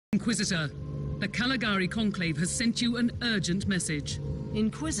Inquisitor, the Caligari Conclave has sent you an urgent message.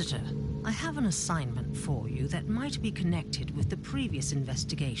 Inquisitor, I have an assignment for you that might be connected with the previous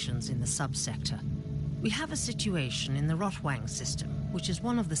investigations in the subsector. We have a situation in the Rotwang system, which is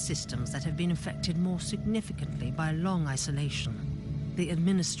one of the systems that have been affected more significantly by long isolation. The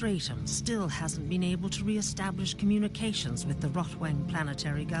Administratum still hasn't been able to re-establish communications with the Rotwang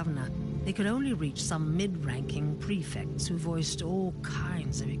planetary governor. They could only reach some mid-ranking prefects who voiced all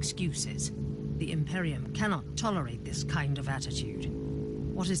kinds of excuses. The Imperium cannot tolerate this kind of attitude.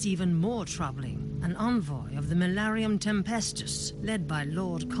 What is even more troubling, an envoy of the Milarium Tempestus, led by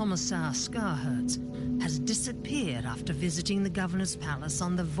Lord Commissar Scarhertz, has disappeared after visiting the Governor's Palace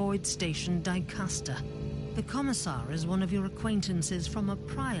on the Void Station Dicaster. The Commissar is one of your acquaintances from a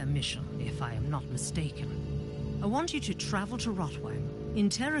prior mission, if I am not mistaken. I want you to travel to Rotwang,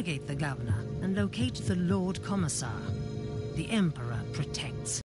 interrogate the Governor, and locate the Lord Commissar. The Emperor protects.